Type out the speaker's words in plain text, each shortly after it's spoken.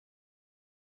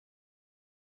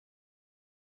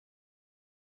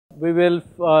we will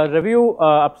review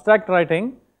abstract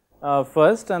writing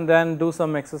first and then do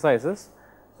some exercises.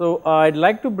 So, I'd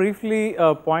like to briefly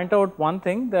point out one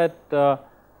thing that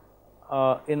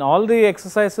in all the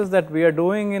exercises that we are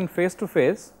doing in face to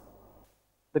face,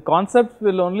 the concepts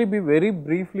will only be very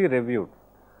briefly reviewed.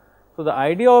 So, the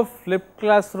idea of flipped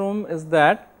classroom is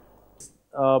that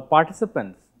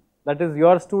participants, that is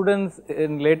your students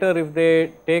in later if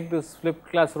they take this flipped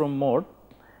classroom mode,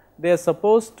 they are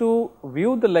supposed to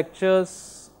view the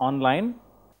lectures online,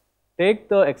 take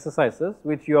the exercises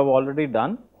which you have already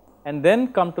done and then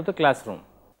come to the classroom.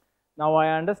 Now,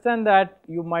 I understand that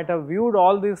you might have viewed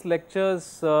all these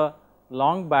lectures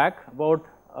long back, about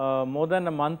more than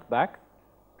a month back.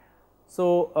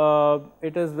 So,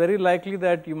 it is very likely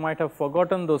that you might have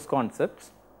forgotten those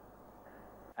concepts,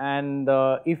 and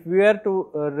if we are to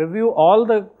review all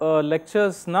the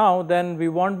lectures now, then we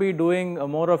won't be doing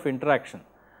more of interaction.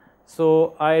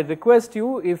 So, I request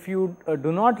you, if you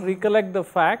do not recollect the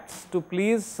facts, to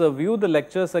please view the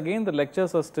lectures again. The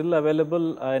lectures are still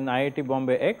available in IIT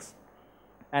Bombay X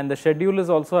and the schedule is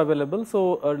also available.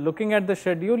 So, looking at the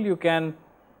schedule, you can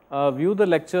view the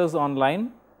lectures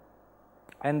online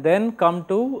and then come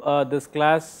to this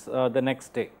class the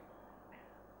next day.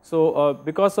 So,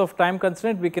 because of time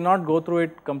constraint, we cannot go through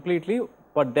it completely,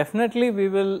 but definitely we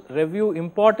will review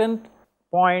important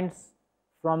points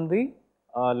from the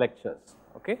lectures.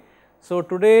 Okay. So,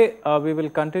 today we will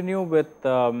continue with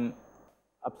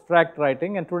abstract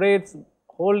writing, and today it's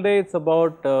whole day it's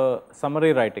about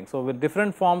summary writing. So, with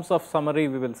different forms of summary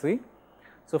we will see.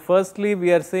 So, firstly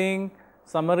we are seeing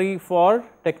summary for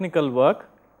technical work,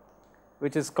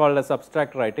 which is called as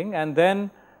abstract writing, and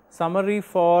then summary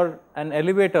for an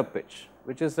elevator pitch,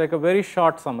 which is like a very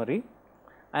short summary,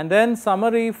 and then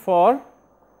summary for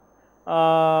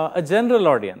a general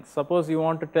audience. Suppose you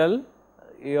want to tell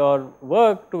your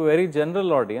work to a very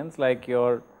general audience, like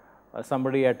your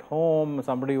somebody at home,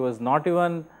 somebody who is not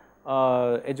even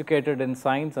educated in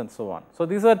science and so on. So,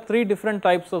 these are three different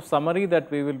types of summary that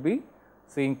we will be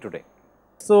seeing today.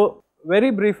 So,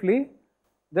 very briefly,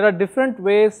 there are different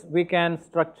ways we can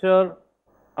structure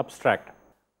abstract.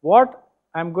 What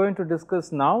I am going to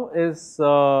discuss now is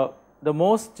the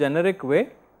most generic way.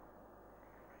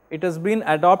 It has been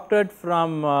adopted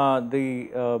from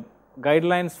the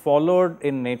guidelines followed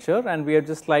in nature, and we have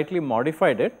just slightly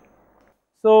modified it.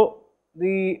 So,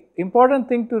 the important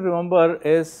thing to remember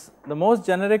is the most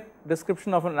generic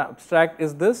description of an abstract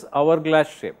is this hourglass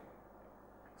shape.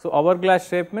 So, hourglass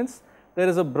shape means there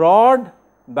is a broad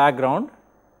background,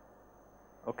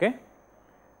 okay,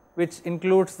 which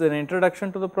includes the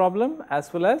introduction to the problem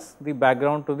as well as the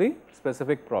background to the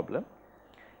specific problem,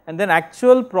 and then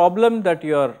actual problem that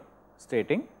you are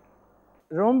stating.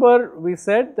 Remember, we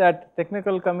said that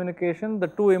technical communication, the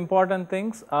two important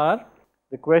things are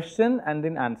the question and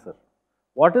the answer.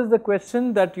 What is the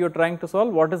question that you are trying to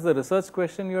solve? What is the research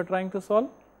question you are trying to solve?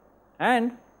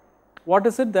 And what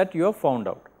is it that you have found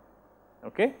out?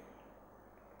 Okay.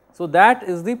 So, that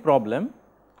is the problem,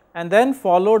 and then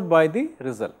followed by the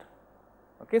result.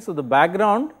 Okay. So, the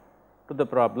background to the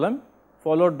problem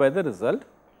followed by the result,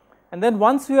 and then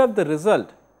once you have the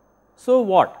result, so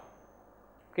what?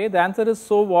 Okay, the answer is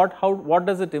so what, how, what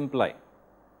does it imply?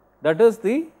 That is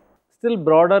the still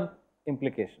broader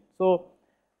implication. So,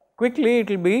 quickly it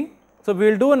will be, so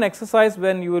we will do an exercise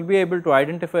when you will be able to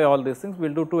identify all these things. We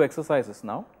will do two exercises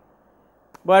now,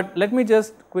 but let me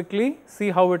just quickly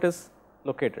see how it is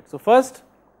located. So, first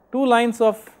two lines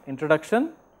of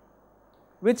introduction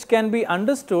which can be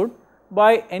understood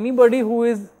by anybody who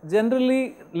is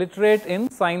generally literate in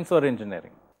science or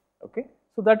engineering. Okay.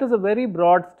 So, that is a very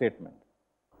broad statement.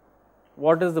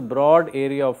 What is the broad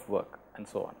area of work and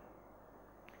so on.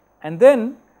 And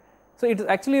then, so it is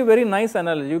actually a very nice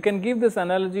analogy. You can give this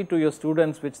analogy to your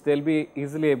students, which they will be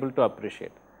easily able to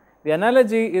appreciate. The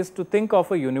analogy is to think of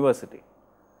a university.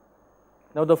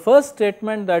 Now, the first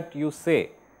statement that you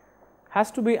say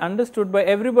has to be understood by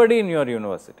everybody in your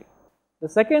university. The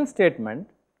second statement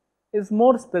is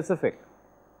more specific,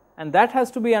 and that has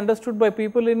to be understood by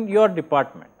people in your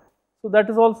department. So, that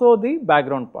is also the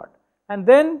background part, and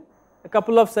then a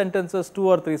couple of sentences, 2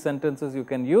 or 3 sentences you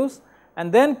can use,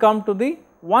 and then come to the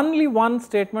only one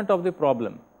statement of the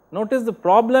problem. Notice the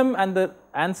problem and the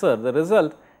answer, the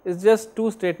result is just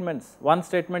 2 statements, 1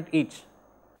 statement each.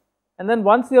 And then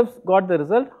once you have got the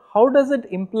result, how does it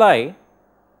imply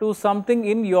to something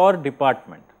in your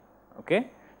department? Okay.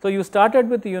 So, you started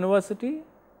with the university,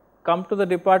 come to the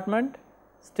department,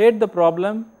 state the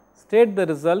problem, state the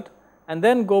result, and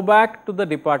then go back to the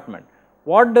department.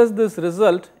 What does this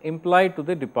result imply to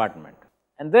the department?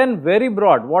 And then very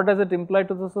broad, what does it imply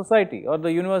to the society or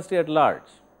the university at large?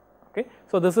 Okay.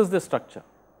 So, this is the structure,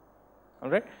 all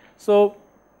right. So,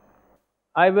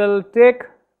 I will take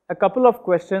a couple of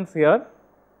questions here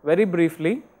very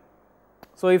briefly.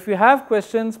 So, if you have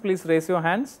questions, please raise your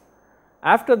hands.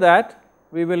 After that,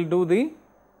 we will do the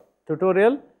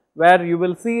tutorial where you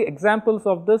will see examples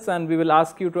of this and we will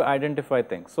ask you to identify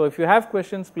things. So, if you have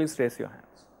questions, please raise your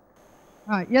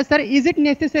hands. Yes, sir. Is it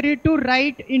necessary to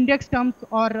write index terms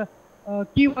or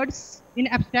keywords in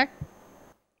abstract?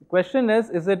 The question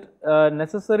is it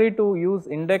necessary to use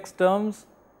index terms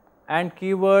and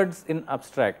keywords in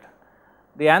abstract?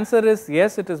 The answer is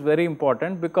yes, it is very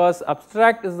important, because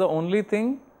abstract is the only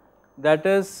thing that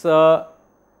is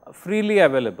freely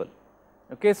available.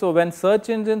 Okay, so when search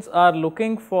engines are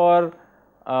looking for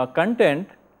content,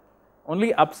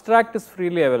 only abstract is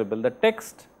freely available. The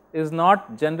text is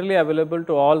not generally available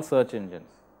to all search engines.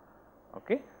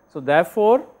 Okay, so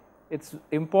therefore, it's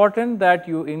important that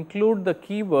you include the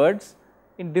keywords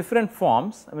in different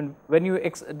forms. I mean, when you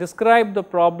describe the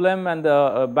problem and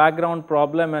the background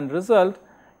problem and result,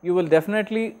 you will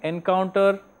definitely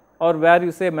encounter, or where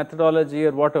you say methodology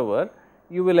or whatever,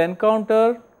 you will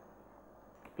encounter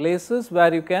places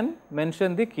where you can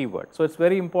mention the keyword. So, it's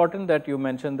very important that you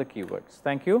mention the keywords.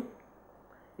 Thank you.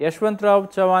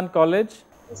 Yashwantrao Chavan College.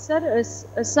 Sir,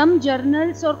 some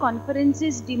journals or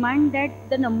conferences demand that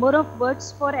the number of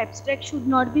words for abstract should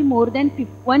not be more than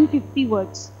 150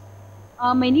 words.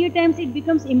 Many times it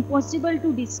becomes impossible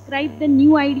to describe the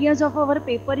new ideas of our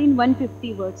paper in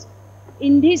 150 words.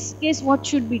 In this case, what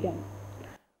should be done?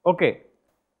 Okay,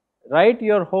 write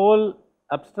your whole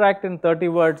abstract in 30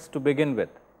 words to begin with.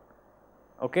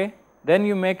 Okay, then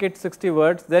you make it 60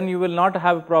 words, then you will not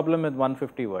have a problem with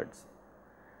 150 words.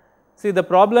 See, the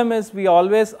problem is we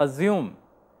always assume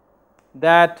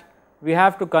that we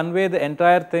have to convey the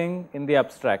entire thing in the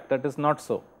abstract. That is not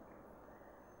so.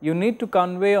 You need to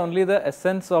convey only the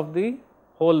essence of the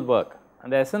whole work,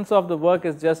 and the essence of the work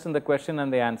is just in the question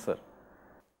and the answer.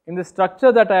 In the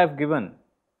structure that I have given,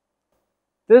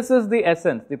 this is the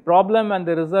essence, the problem and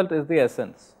the result is the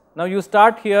essence. Now, you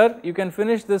start here, you can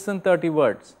finish this in 30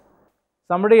 words.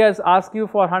 Somebody has asked you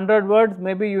for 100 words,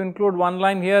 maybe you include one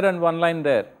line here and one line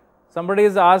there. Somebody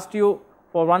has asked you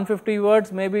for 150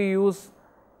 words, maybe use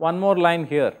one more line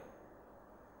here.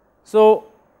 So,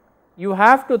 you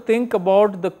have to think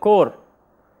about the core.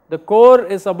 The core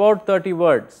is about 30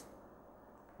 words.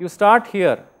 You start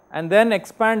here and then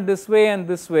expand this way and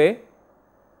this way,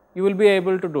 you will be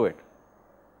able to do it.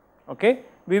 Okay?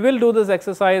 We will do this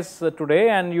exercise today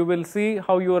and you will see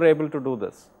how you are able to do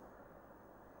this.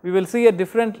 We will see at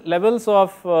different levels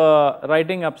of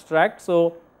writing abstract.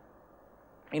 So,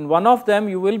 in one of them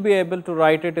you will be able to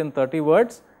write it in 30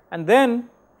 words and then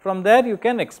from there you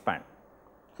can expand.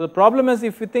 So, the problem is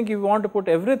if you think you want to put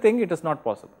everything, it is not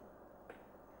possible.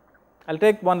 I will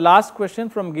take one last question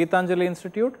from Geetanjali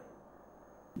Institute.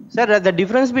 Sir, the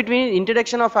difference between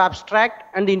introduction of abstract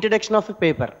and the introduction of a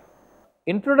paper?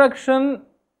 Introduction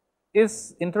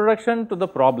is introduction to the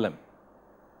problem.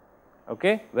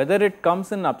 Okay? Whether it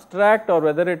comes in abstract or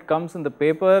whether it comes in the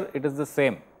paper, it is the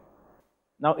same.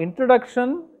 Now,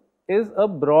 introduction is a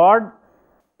broad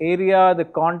area, the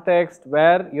context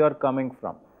where you are coming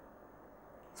from.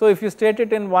 So, if you state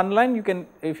it in one line, you can,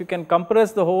 if you can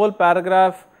compress the whole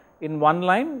paragraph in one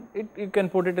line, you can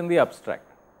put it in the abstract,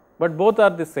 but both are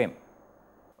the same.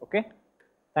 Okay?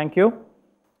 Thank you.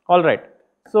 All right.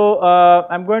 So,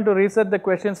 I am going to reset the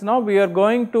questions now. We are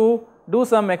going to do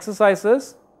some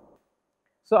exercises.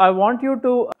 So, I want you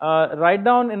to write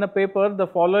down in a paper the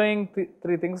following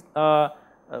three things.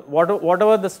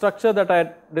 Whatever the structure that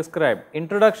I described: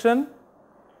 introduction,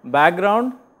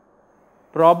 background,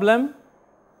 problem,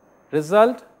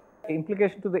 result,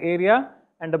 implication to the area,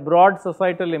 and a broad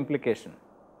societal implication.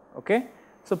 Okay?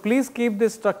 So, please keep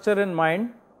this structure in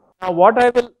mind. Now, what I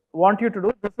will want you to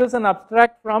do, this is an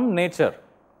abstract from nature.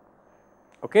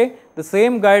 Okay? The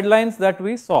same guidelines that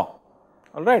we saw.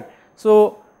 All right.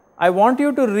 So, I want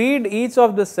you to read each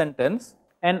of this sentence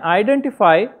and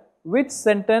identify which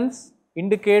sentence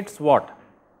indicates what.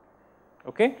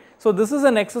 Okay? So, this is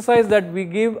an exercise that we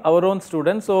give our own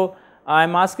students. So, I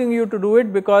am asking you to do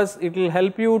it because it will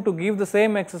help you to give the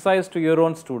same exercise to your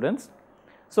own students.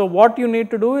 So, what you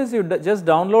need to do is you just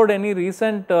download any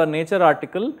recent Nature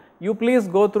article. You please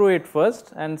go through it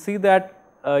first and see that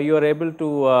you are able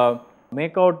to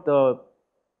make out the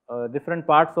different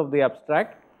parts of the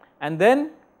abstract, and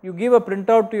then you give a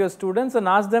printout to your students and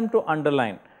ask them to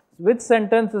underline which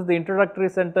sentence is the introductory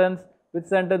sentence, which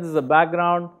sentence is the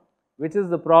background, which is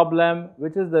the problem,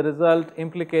 which is the result,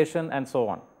 implication, and so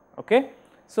on. Okay?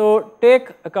 So, take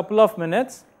a couple of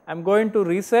minutes. I am going to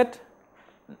reset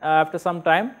after some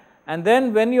time. and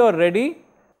then when you are ready,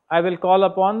 I will call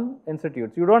upon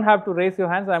institutes. You don't have to raise your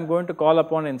hands, I am going to call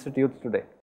upon institutes today.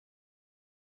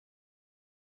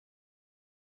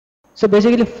 So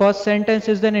basically first sentence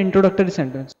is an introductory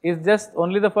sentence. Is just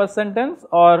only the first sentence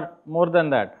or more than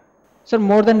that? Sir,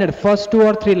 more than that, first 2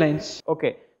 or 3 lines.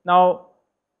 Okay. Now,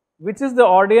 which is the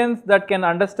audience that can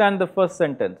understand the first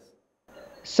sentence?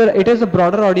 Sir, it is a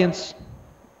broader audience.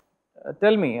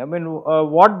 Tell me, I mean,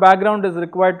 what background is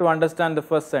required to understand the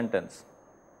first sentence?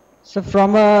 So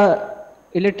from a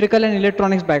electrical and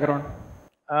electronics background.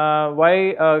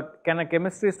 Why can a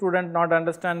chemistry student not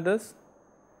understand this?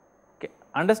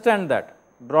 Understand that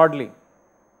broadly.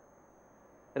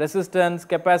 Resistance,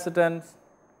 capacitance.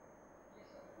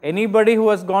 Anybody who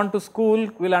has gone to school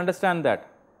will understand that,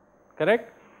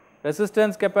 correct?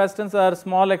 Resistance, capacitance are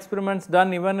small experiments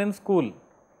done even in school.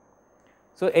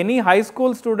 So any high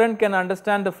school student can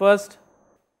understand the first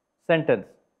sentence.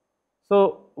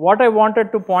 So what I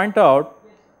wanted to point out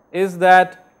is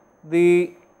that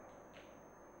the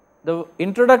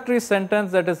introductory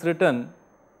sentence that is written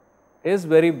is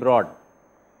very broad.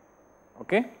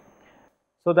 Okay.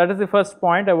 So that is the first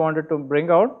point I wanted to bring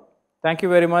out. Thank you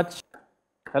very much.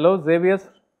 Hello, Xavier.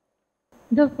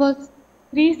 The first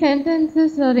 3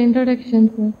 sentences are introduction,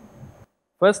 sir.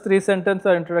 First 3 sentences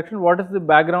are introduction. What is the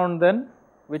background then?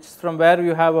 Which is from where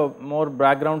you have a more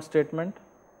background statement?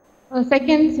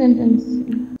 Second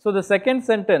sentence. So the second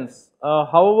sentence,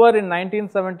 however, in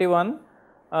 1971,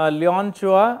 Leon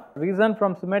Chua reasoned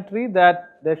from symmetry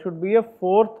that there should be a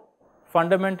 4th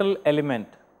fundamental element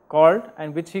called,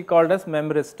 and which he called as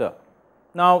memristor.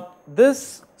 Now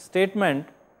this statement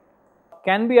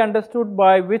can be understood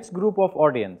by which group of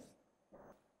audience?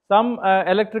 Some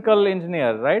electrical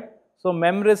engineer, right? So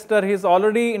memristor, he is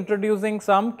already introducing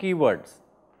some keywords.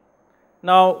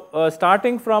 Now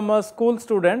starting from a school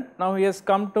student, now he has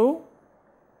come to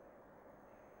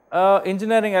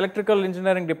engineering, electrical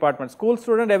engineering department. School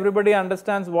student, everybody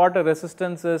understands what a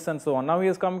resistance is and so on. Now he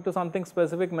is coming to something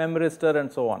specific, memristor and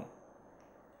so on.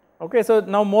 Okay, so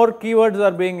now more keywords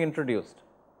are being introduced,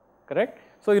 correct?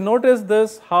 So you notice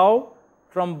this, how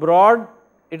from broad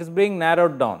it is being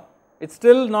narrowed down. It's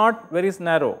still not very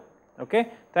narrow.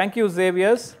 Okay, thank you,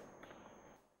 Xavier's.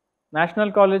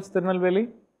 National College, Tirunelveli.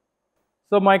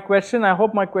 So my question, I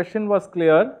hope my question was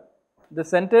clear. The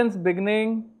sentence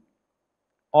beginning,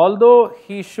 although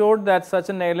he showed that such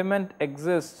an element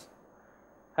exists,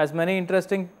 has many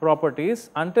interesting properties,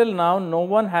 until now no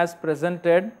one has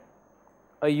presented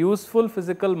a useful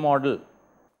physical model.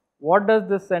 What does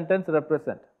this sentence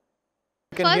represent?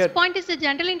 First point is the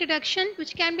general introduction,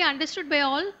 which can be understood by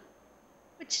all,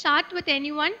 which start with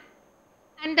anyone.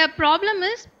 And the problem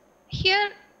is here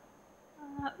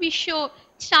we show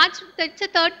starts. That's a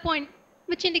third point,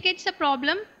 which indicates a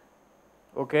problem.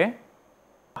 Okay.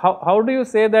 How do you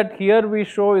say that here we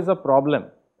show is a problem?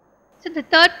 So the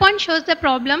third point shows the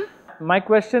problem. My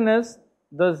question is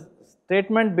the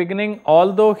statement beginning,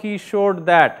 although he showed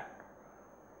that.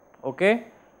 Okay.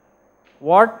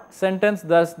 What sentence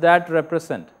does that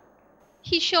represent?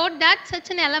 He showed that such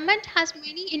an element has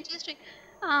many interesting.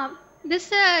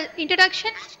 This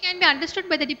introduction, which can be understood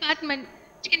by the department,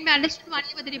 which can be understood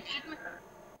only by the department.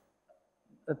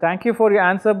 Thank you for your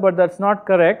answer, but that's not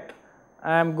correct.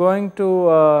 I am going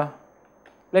to,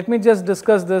 let me just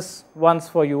discuss this once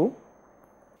for you.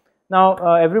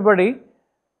 Now everybody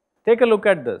take a look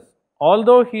at this.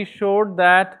 Although he showed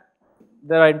that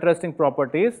there are interesting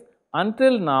properties,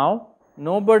 until now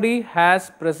nobody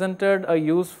has presented a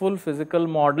useful physical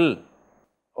model.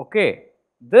 Okay,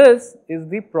 this is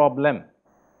the problem.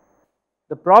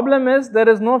 The problem is there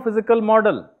is no physical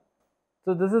model.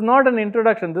 So this is not an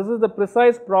introduction, this is the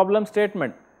precise problem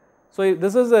statement. So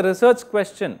this is a research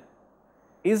question.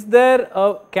 Is there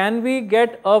a, can we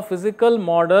get a physical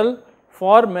model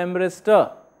for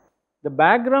memristor? The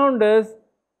background is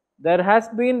there has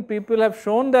been, people have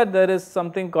shown that there is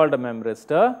something called a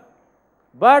memristor,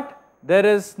 but there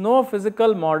is no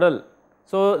physical model.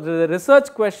 So the research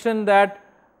question that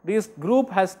this group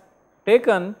has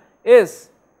taken is,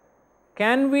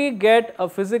 can we get a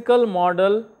physical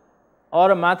model or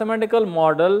a mathematical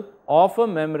model of a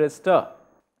memristor?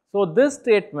 So this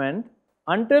statement,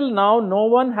 until now no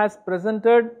one has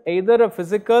presented either a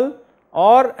physical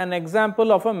or an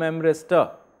example of a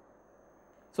memristor.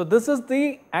 So this is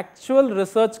the actual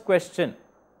research question.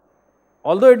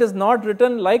 Although it is not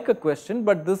written like a question,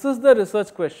 but this is the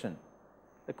research question.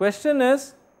 The question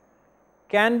is,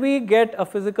 can we get a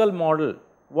physical model?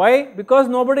 Why? Because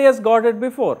nobody has got it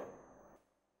before.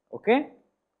 Okay?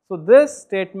 So this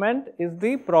statement is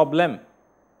the problem.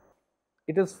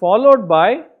 It is followed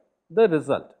by the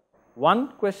result. One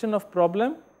question of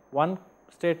problem, one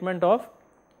statement of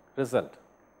result.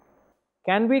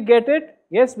 Can we get it?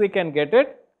 Yes, we can get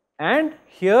it, and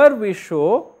here we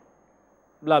show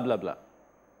blah blah blah,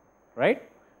 right?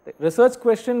 The research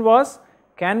question was,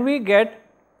 can we get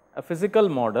a physical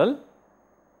model?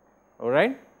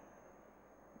 Alright.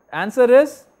 Answer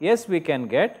is yes, we can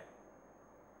get.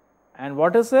 And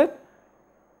what is it?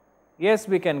 Yes,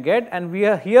 we can get, and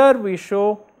here we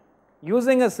show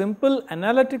using a simple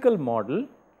analytical model.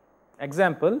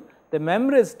 Example, the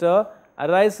memristor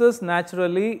arises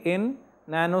naturally in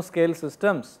nanoscale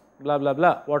systems, blah blah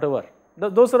blah, whatever.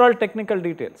 Those are all technical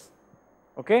details.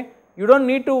 Okay? You don't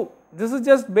need to, this is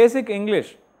just basic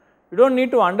English. You don't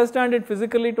need to understand it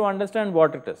physically to understand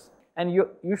what it is. And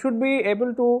you should be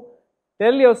able to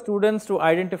tell your students to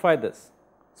identify this.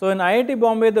 So in IIT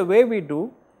Bombay, the way we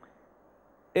do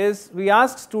is we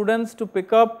ask students to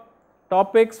pick up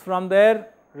topics from their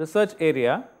research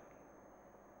area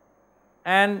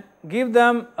and give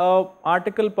them an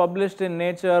article published in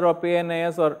Nature or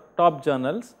PNAS or top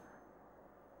journals.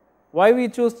 Why we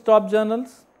choose top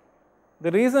journals?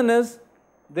 The reason is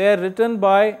they are written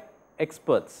by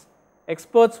experts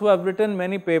who have written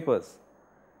many papers,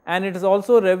 and it is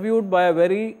also reviewed by a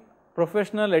very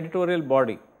professional editorial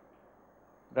body,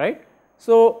 right.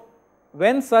 So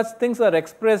when such things are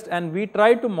expressed and we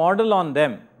try to model on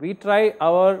them, we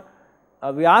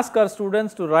ask our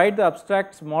students to write the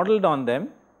abstracts modeled on them,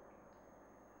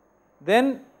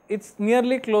 then it is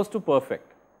nearly close to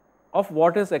perfect of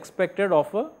what is expected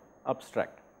of a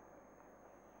abstract.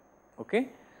 Okay.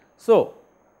 So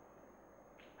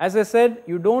as I said,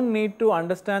 you do not need to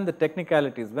understand the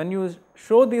technicalities. When you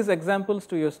show these examples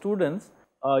to your students,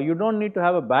 you do not need to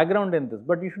have a background in this,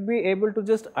 but you should be able to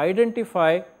just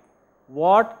identify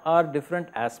what are different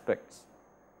aspects.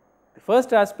 The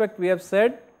first aspect we have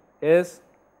said is,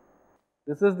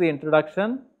 this is the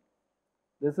introduction,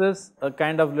 this is a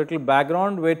kind of little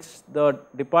background which the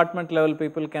department level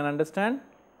people can understand,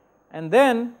 and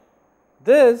then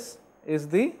this is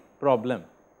the problem.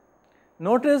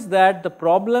 Notice that the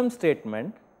problem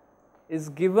statement is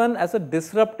given as a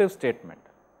disruptive statement.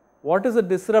 What is a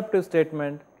disruptive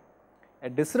statement? A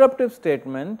disruptive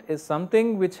statement is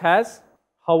something which has,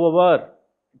 however,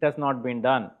 it has not been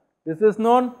done. This is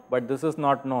known, but this is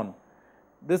not known.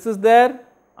 This is there,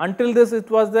 until this it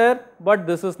was there, but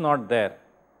this is not there.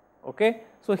 Okay?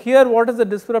 So here what is the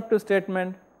disruptive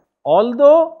statement?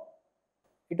 Although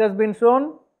it has been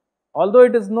shown, although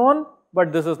it is known,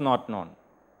 but this is not known.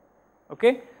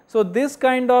 Okay? So this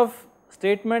kind of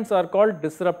statements are called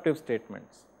disruptive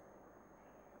statements.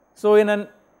 So in an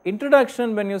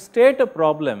introduction, when you state a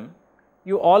problem,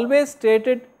 you always state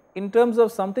it in terms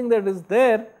of something that is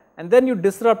there and then you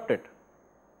disrupt it.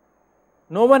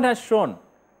 No one has shown,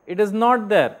 it is not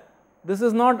there, this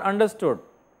is not understood,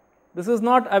 this is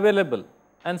not available,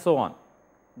 and so on.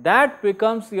 That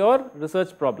becomes your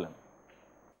research problem.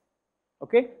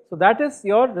 Okay? So that is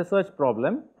your research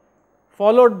problem,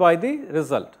 followed by the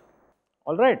result.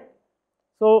 Alright.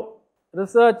 So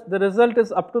the result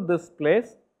is up to this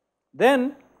place.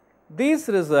 Then these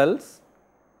results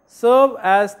serve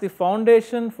as the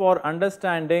foundation for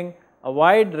understanding a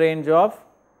wide range of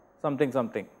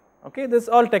something. Okay? This is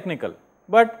all technical,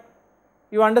 but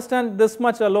you understand this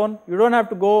much alone, you do not have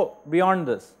to go beyond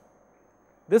this.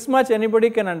 This much anybody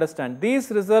can understand. These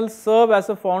results serve as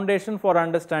a foundation for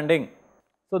understanding.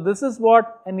 So this is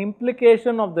what an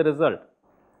implication of the result.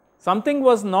 Something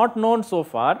was not known so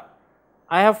far,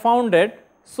 I have found it,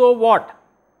 so what?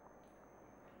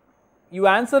 You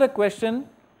answer a question,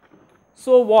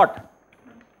 so what?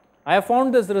 I have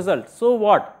found this result, so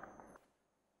what?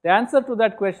 The answer to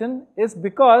that question is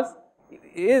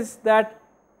that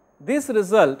this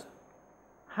result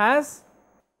has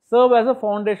served as a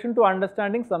foundation to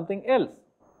understanding something else.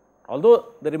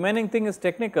 Although the remaining thing is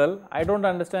technical, I do not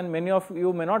understand, many of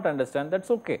you may not understand, that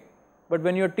is okay. But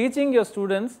when you are teaching your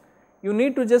students, you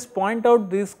need to just point out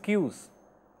these cues.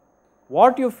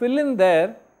 What you fill in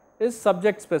there is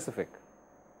subject specific,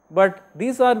 but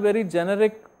these are very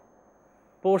generic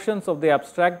portions of the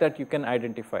abstract that you can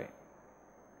identify.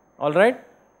 Alright.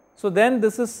 So then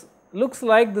this looks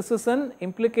like this is an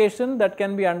implication that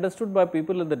can be understood by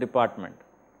people in the department.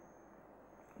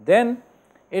 Then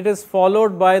it is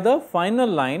followed by the final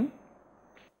line.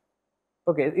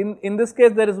 Okay, in this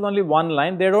case there is only one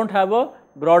line, they do not have a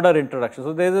broader introduction.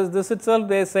 So there is this itself,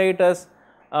 they say it as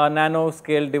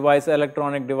nanoscale device,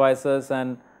 electronic devices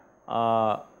and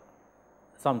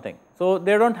something. So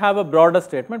they do not have a broader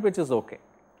statement, which is okay.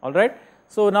 Alright.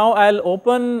 So now I will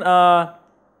open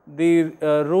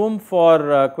the room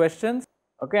for questions.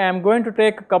 Okay, I am going to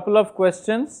take a couple of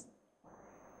questions.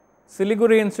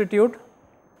 Siliguri Institute.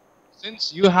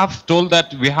 Since you have told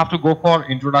that we have to go for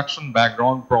introduction,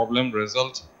 background, problem,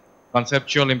 result,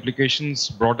 conceptual implications,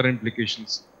 broader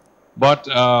implications, but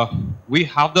we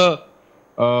have the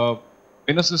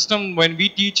in a system when we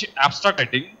teach abstract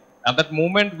writing, at that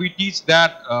moment we teach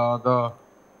that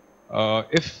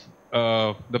if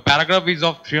the paragraph is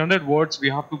of 300 words,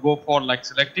 we have to go for like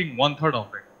selecting 1/3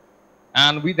 of it,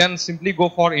 and we then simply go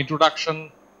for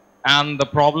introduction and the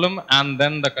problem and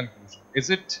then the conclusion. Is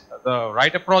it the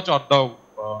right approach, or the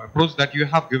approach that you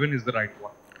have given is the right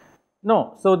one?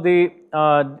 No. So,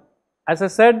 as I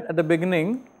said at the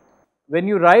beginning, when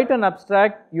you write an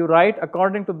abstract, you write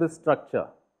according to this structure.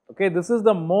 Okay, this is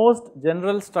the most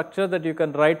general structure that you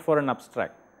can write for an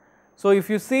abstract. So, if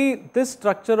you see, this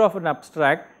structure of an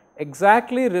abstract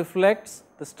exactly reflects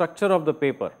the structure of the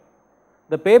paper.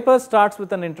 The paper starts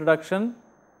with an introduction,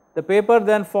 the paper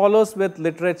then follows with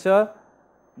literature,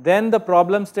 then the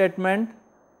problem statement,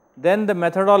 then the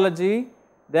methodology,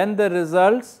 then the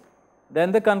results,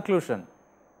 then the conclusion.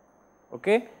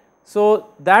 Okay. So,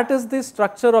 that is the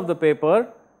structure of the paper,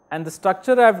 and the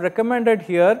structure I have recommended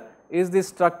here is the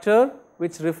structure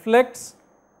which reflects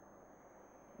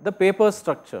the paper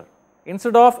structure.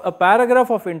 Instead of a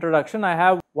paragraph of introduction, I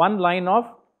have one line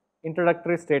of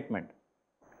introductory statement,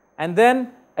 and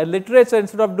then a literature.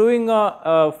 Instead of doing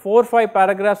a 4 or 5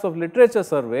 paragraphs of literature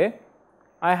survey,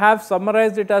 I have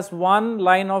summarized it as one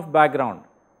line of background,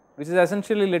 which is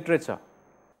essentially literature.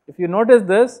 If you notice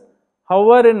this,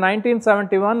 however, in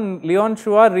 1971, Leon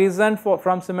Schwa reasoned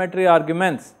from symmetry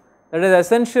arguments. That is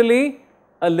essentially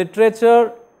a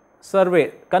literature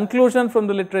survey, conclusion from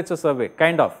the literature survey,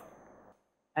 kind of.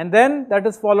 And then that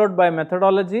is followed by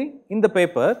methodology. In the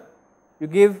paper, you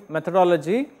give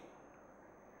methodology,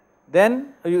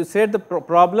 then you say the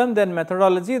problem, then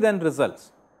methodology, then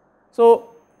results. So,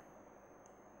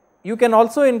 you can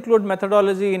also include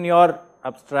methodology in your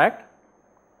abstract,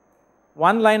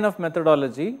 one line of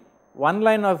methodology, one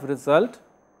line of result,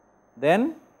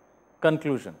 then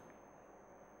conclusion.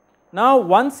 Now,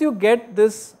 once you get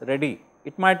this ready,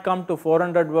 it might come to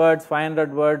 400 words,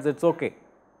 500 words, it is okay.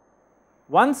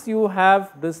 Once you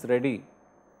have this ready,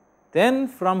 then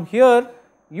from here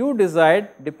you decide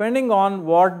depending on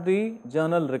what the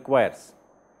journal requires.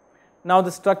 Now,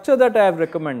 the structure that I have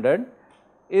recommended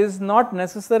is not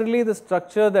necessarily the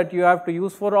structure that you have to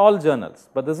use for all journals,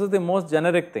 but this is the most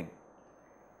generic thing.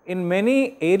 In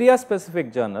many area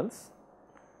specific journals,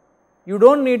 you do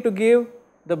not need to give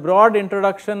the broad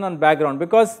introduction and background,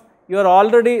 because you are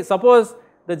already, suppose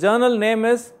the journal name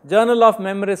is Journal of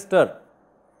Memristor,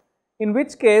 in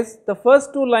which case the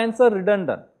first 2 lines are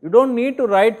redundant. You do not need to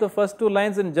write the first 2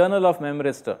 lines in Journal of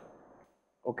Memristor.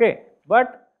 Okay.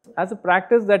 But as a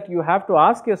practice that you have to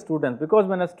ask your students, because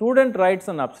when a student writes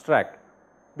an abstract,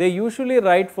 they usually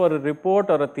write for a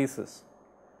report or a thesis.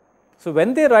 So,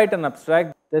 when they write an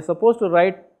abstract, they are supposed to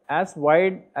write as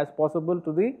wide as possible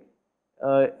to the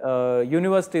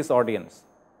university's audience.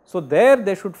 So, there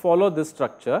they should follow this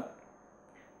structure,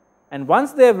 and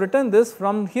once they have written this,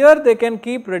 from here they can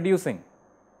keep reducing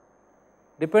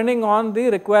depending on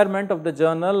the requirement of the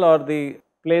journal or the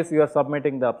place you are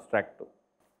submitting the abstract to.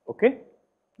 Okay?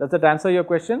 Does that answer your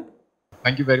question?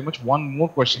 Thank you very much. One more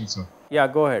question, sir. Yeah,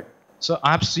 go ahead. So,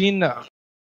 I have seen,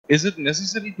 is it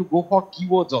necessary to go for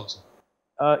keywords also?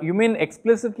 You mean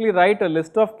explicitly write a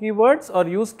list of keywords or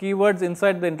use keywords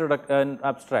inside the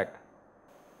abstract?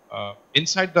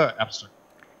 Inside the abstract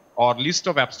or list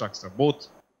of abstracts, sir, both.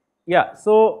 Yeah.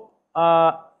 So,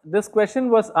 this question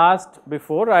was asked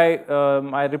before,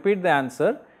 I repeat the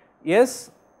answer. Yes,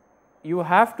 you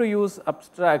have to use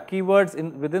abstract keywords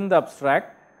within the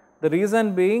abstract. The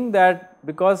reason being that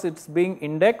because it is being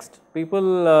indexed,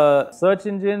 people, search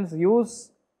engines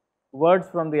use words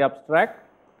from the abstract,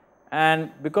 and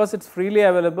because it is freely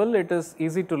available, it is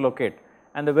easy to locate.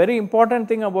 And the very important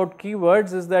thing about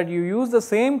keywords is that you use the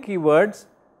same keywords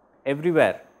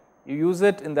everywhere. You use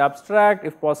it in the abstract,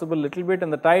 if possible little bit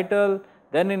in the title,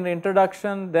 then in the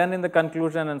introduction, then in the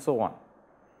conclusion, and so on.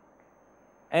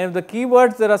 And if the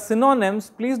keywords there are synonyms,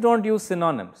 please do not use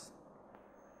synonyms.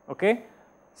 Okay?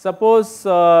 Suppose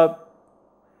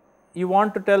you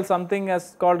want to tell something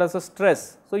as called as a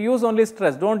stress. So, use only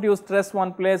stress, do not use stress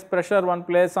one place, pressure one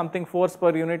place, something force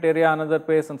per unit area another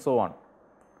place, and so on.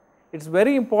 It is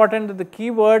very important that the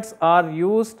keywords are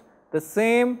used the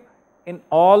same in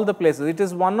all the places. It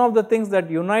is one of the things that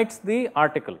unites the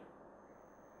article.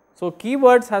 So,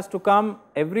 keywords has to come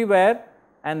everywhere,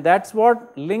 and that is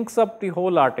what links up the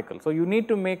whole article. So, you need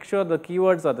to make sure the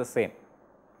keywords are the same.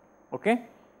 Okay?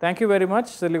 Thank you very much,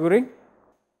 Siliguri.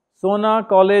 Sona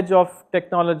College of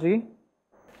Technology.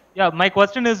 Yeah, my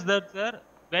question is that, sir,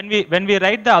 when we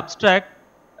write the abstract,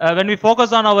 when we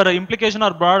focus on our implication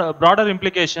or broader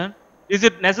implication, is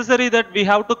it necessary that we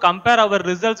have to compare our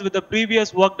results with the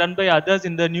previous work done by others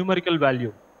in the numerical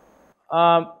value?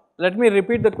 Let me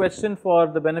repeat the question for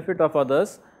the benefit of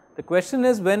others. The question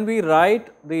is, when we write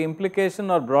the implication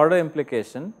or broader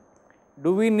implication,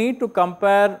 do we need to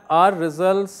compare our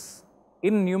results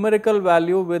in numerical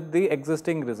value with the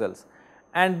existing results?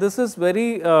 And this is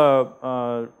very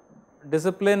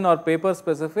discipline or paper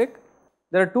specific.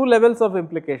 There are two levels of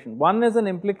implication. One is an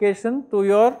implication to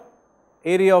your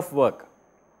area of work,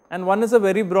 and one is a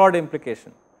very broad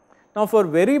implication. Now, for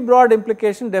very broad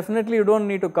implication, definitely you do not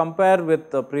need to compare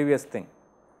with the previous thing.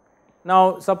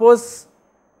 Now, suppose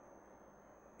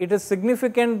it is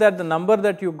significant that the number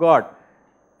that you got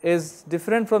is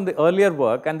different from the earlier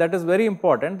work, and that is very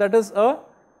important. That is a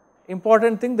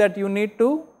important thing that you need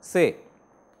to say.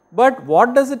 But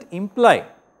what does it imply?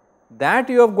 That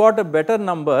you have got a better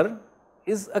number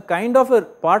is a kind of a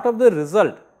part of the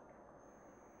result.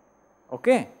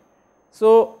 Okay.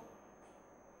 So,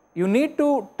 you need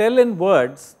to tell in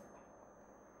words,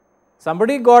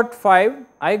 somebody got 5,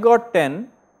 I got 10,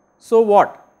 so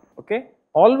what? Okay.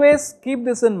 Always keep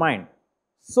this in mind.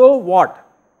 So what?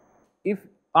 If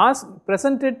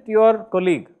present it to your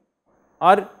colleague,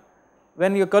 or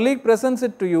when your colleague presents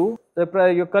it to you,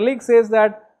 your colleague says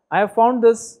that I have found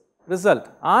this result.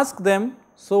 Ask them,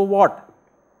 so what?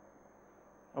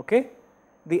 Okay.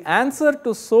 The answer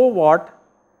to so what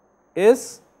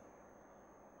is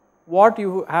what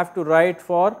you have to write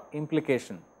for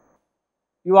implication.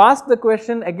 You ask the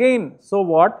question again, so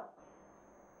what,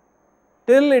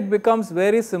 till it becomes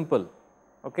very simple.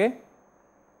 Okay.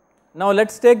 Now, let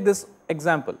us take this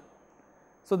example.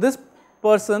 So, this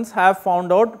persons have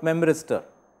found out memristor.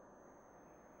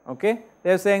 Okay.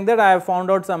 They are saying that I have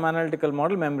found out some analytical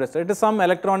model memristor. It is some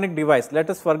electronic device. Let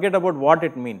us forget about what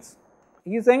it means.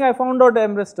 He is saying I found out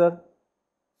memristor.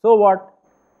 So what?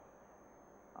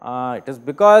 It is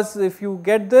because if you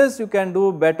get this, you can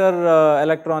do better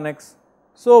electronics.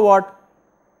 So what?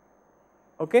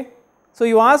 Okay. So,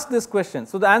 you ask this question.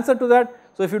 So, the answer to that,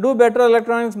 so if you do better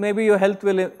electronics, maybe your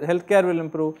healthcare will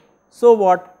improve. So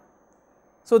what?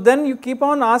 So, then you keep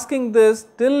on asking this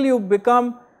till you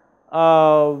become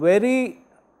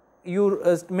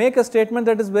make a statement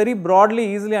that is very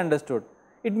broadly easily understood.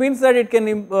 It means that it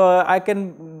can I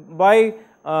can buy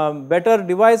better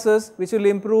devices which will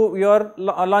improve your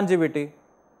longevity.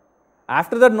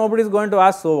 After that, nobody is going to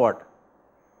ask so what.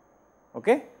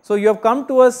 Okay. So, you have come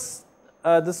to us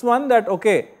this one that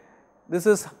okay, this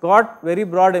has got very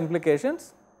broad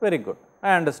implications, very good,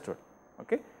 I understood.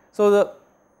 Okay. So, the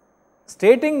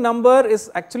stating number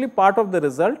is actually part of the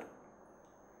result.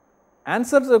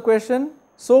 Answers the question,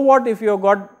 so what if you have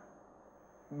got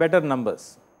better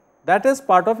numbers? That is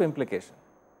part of implication.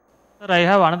 Sir, I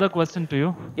have another question to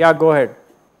you. Yeah, go ahead,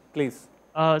 please.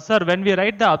 Sir, when we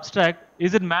write the abstract,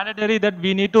 is it mandatory that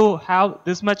we need to have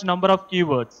this much number of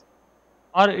keywords,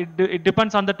 or it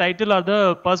depends on the title or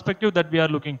the perspective that we are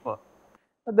looking for?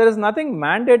 There is nothing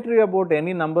mandatory about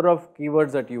any number of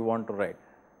keywords that you want to write.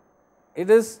 It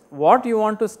is what you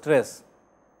want to stress,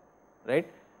 right?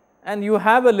 And you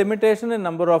have a limitation in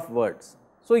number of words.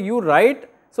 So, you write,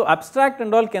 so abstract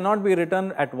and all cannot be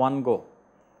written at one go.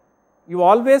 You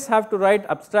always have to write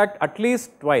abstract at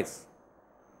least twice.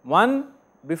 One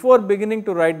before beginning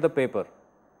to write the paper.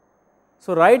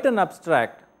 So, write an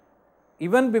abstract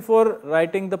even before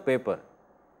writing the paper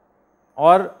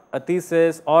or a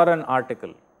thesis or an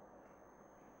article.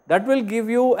 That will give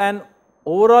you an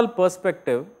overall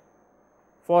perspective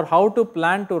for how to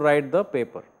plan to write the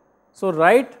paper. So,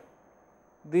 write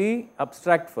the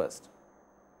abstract first,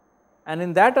 and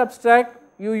in that abstract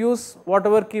you use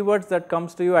whatever keywords that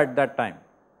comes to you at that time.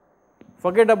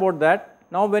 Forget about that.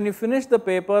 Now, when you finish the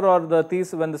paper or the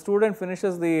thesis, when the student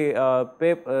finishes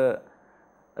the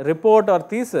report or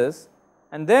thesis,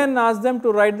 and then ask them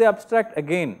to write the abstract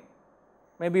again,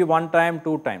 maybe one time,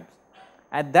 two times.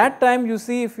 At that time, you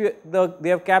see if they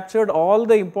have captured all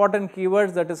the important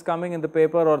keywords that is coming in the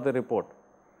paper or the report,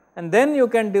 and then you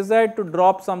can decide to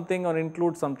drop something or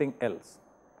include something else.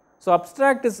 So,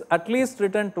 abstract is at least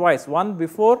written twice, one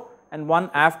before and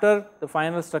one after the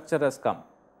final structure has come.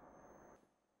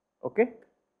 Okay.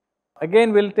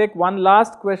 Again, we will take one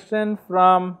last question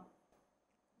from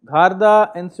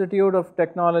Gharda Institute of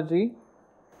Technology.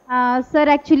 Sir,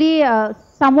 actually,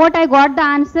 somewhat I got the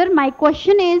answer. My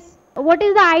question is, what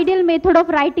is the ideal method of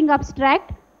writing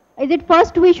abstract? Is it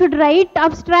first we should write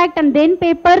abstract and then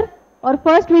paper, or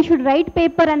first we should write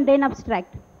paper and then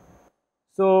abstract?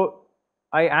 So,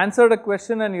 I answered a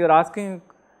question and you are asking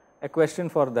a question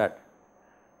for that.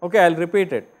 Okay, I will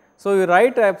repeat it. So, you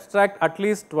write abstract at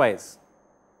least twice.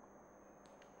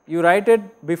 you write it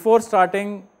before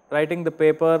starting writing the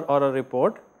paper or a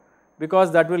report,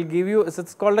 because that will give you,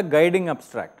 it's called a guiding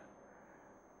abstract.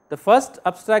 The first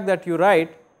abstract that you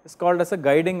write is called as a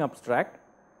guiding abstract,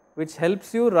 which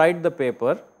helps you write the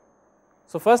paper.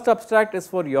 So, first abstract is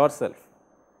for yourself.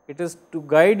 It is to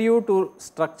guide you to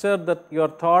structure your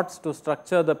thoughts, to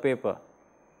structure the paper.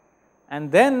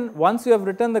 And then once you have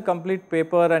written the complete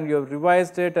paper and you have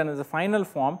revised it and as a final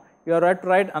form, you are to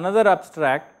write another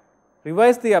abstract,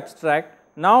 revise the abstract.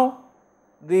 Now,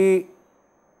 the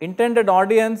intended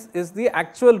audience is the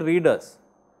actual readers.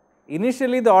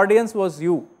 Initially, the audience was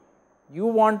you. You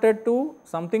wanted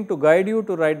something to guide you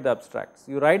to write the abstracts.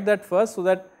 You write that first so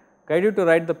that guide you to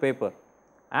write the paper.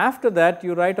 After that,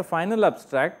 you write a final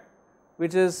abstract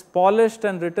which is polished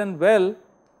and written well,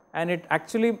 and it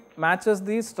actually matches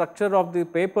the structure of the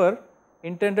paper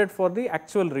intended for the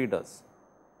actual readers.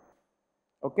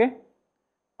 Okay?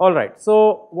 All right.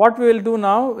 So, what we will do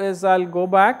now is I will go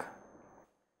back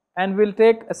and we will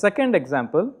take a second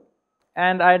example,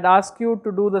 and I would ask you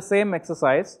to do the same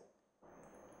exercise.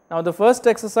 Now, the first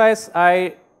exercise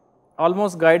I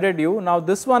almost guided you. Now,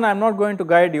 this one I am not going to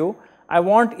guide you. I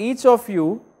want each of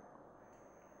you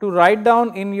to write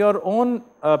down in your own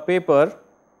paper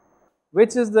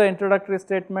which is the introductory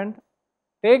statement.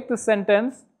 Take the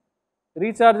sentence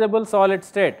rechargeable solid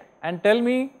state and tell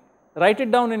me, write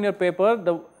it down in your paper,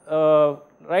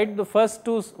 write the first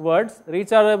two words,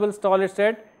 rechargeable solid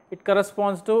state, it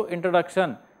corresponds to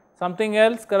introduction, something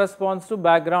else corresponds to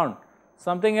background,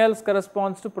 something else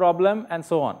corresponds to problem, and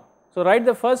so on. So, write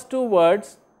the first two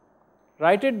words,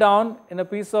 write it down in a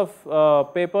piece of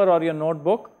paper or your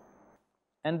notebook,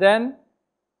 and then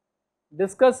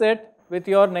discuss it with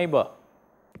your neighbor.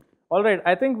 All right,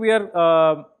 I think we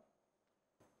are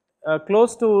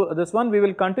close to this one. We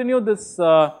will continue this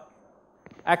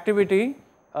activity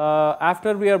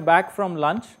after we are back from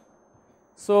lunch.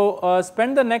 So,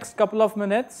 spend the next couple of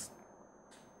minutes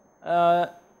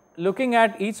looking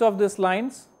at each of these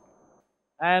lines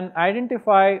and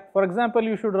identify, for example,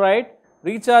 you should write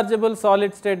rechargeable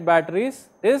solid state batteries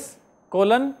is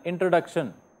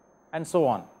introduction, and so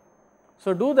on.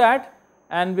 So, do that,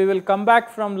 and we will come back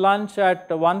from lunch at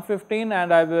 1:15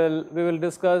 and we will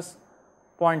discuss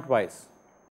point wise.